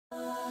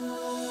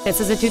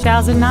This is a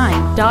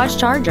 2009 Dodge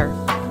Charger.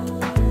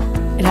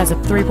 It has a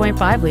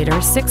 3.5-liter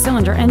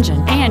 6-cylinder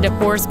engine and a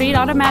 4-speed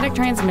automatic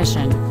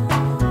transmission.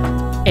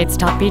 Its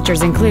top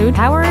features include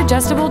power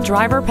adjustable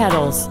driver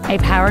pedals, a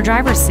power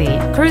driver's seat,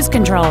 cruise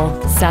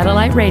control,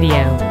 satellite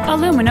radio,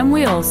 aluminum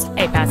wheels,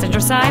 a passenger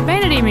side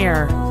vanity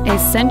mirror, a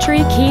Sentry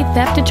key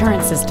theft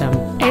deterrent system,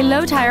 a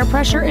low tire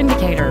pressure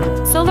indicator,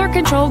 solar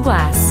control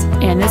glass,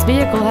 and this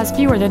vehicle has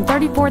fewer than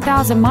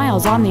 34,000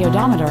 miles on the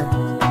odometer.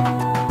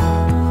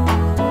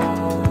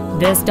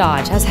 This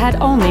Dodge has had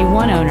only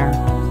one owner,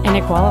 and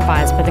it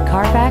qualifies for the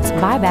Carfax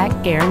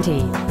buyback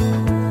guarantee.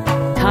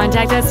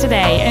 Contact us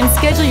today and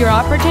schedule your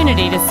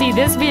opportunity to see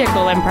this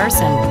vehicle in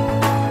person.